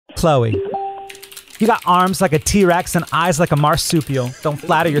Chloe. You got arms like a T-Rex and eyes like a marsupial. Don't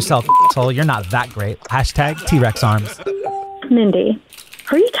flatter yourself, asshole. You're not that great. Hashtag T-Rex arms. Mindy,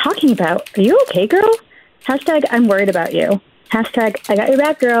 who are you talking about? Are you okay, girl? Hashtag I'm worried about you. Hashtag I got your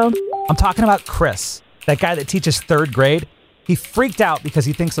back, girl. I'm talking about Chris, that guy that teaches 3rd grade. He freaked out because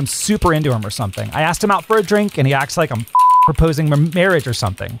he thinks I'm super into him or something. I asked him out for a drink and he acts like I'm proposing marriage or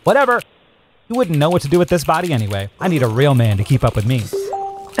something. Whatever. He wouldn't know what to do with this body anyway. I need a real man to keep up with me.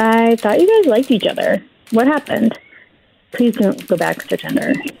 I thought you guys liked each other. What happened? Please don't go back to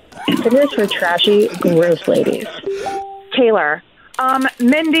Tinder. Tinder's for trashy, gross ladies. Taylor,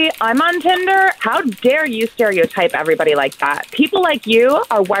 Mindy, I'm on Tinder. How dare you stereotype everybody like that? People like you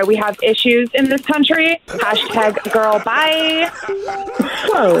are why we have issues in this country. Hashtag girl, bye.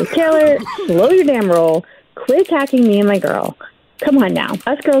 Whoa, Taylor, slow your damn roll. Quit attacking me and my girl. Come on now.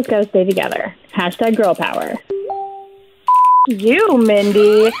 Us girls gotta stay together. Hashtag girl power. You,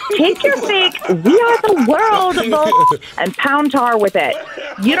 Mindy. Take your fake "we are the world" vote and pound tar with it.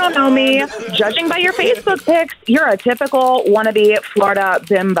 You don't know me. Judging by your Facebook pics, you're a typical wannabe Florida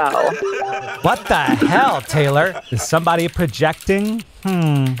bimbo. What the hell, Taylor? Is somebody projecting?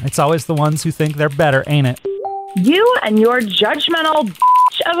 It's always the ones who think they're better, ain't it? You and your judgmental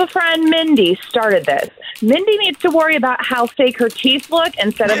of a friend, Mindy, started this. Mindy needs to worry about how fake her teeth look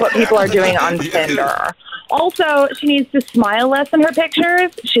instead of what people are doing on Tinder. Also, she needs to smile less in her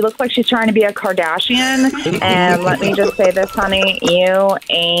pictures. She looks like she's trying to be a Kardashian. And let me just say this, honey, you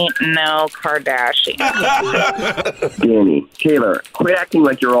ain't no Kardashian. Danny, Taylor, quit acting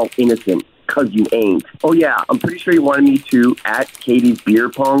like you're all innocent, because you ain't. Oh, yeah, I'm pretty sure you wanted me to at Katie's beer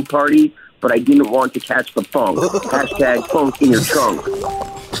pong party, but I didn't want to catch the funk. Hashtag funk in your trunk.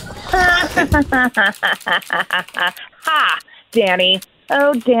 Ha, Danny.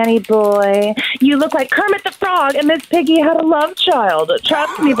 Oh, Danny boy. You look like Kermit the Frog and Miss Piggy had a love child.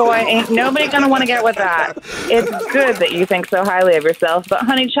 Trust me, boy, ain't nobody gonna want to get with that. It's good that you think so highly of yourself, but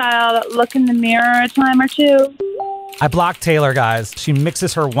honey child, look in the mirror a time or two. I blocked Taylor, guys. She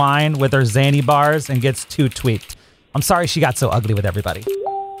mixes her wine with her zany bars and gets too tweaked. I'm sorry she got so ugly with everybody.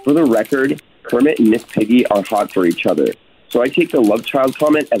 For the record, Kermit and Miss Piggy are hot for each other, so I take the love child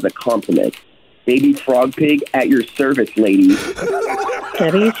comment as a compliment. Baby frog pig at your service, ladies.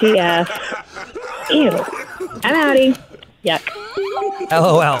 WTF. Ew. I'm outie. Yuck.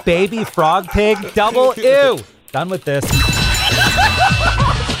 LOL. Baby frog pig, double ew. Done with this.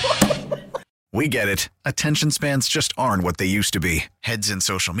 We get it. Attention spans just aren't what they used to be. Heads in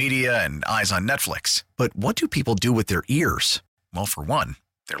social media and eyes on Netflix. But what do people do with their ears? Well, for one,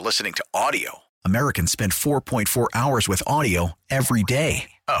 they're listening to audio. Americans spend 4.4 hours with audio every day.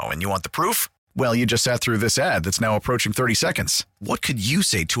 Oh, and you want the proof? Well, you just sat through this ad that's now approaching 30 seconds. What could you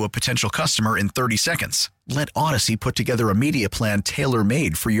say to a potential customer in 30 seconds? Let Odyssey put together a media plan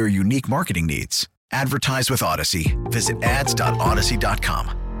tailor-made for your unique marketing needs. Advertise with Odyssey. Visit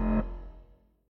ads.odyssey.com.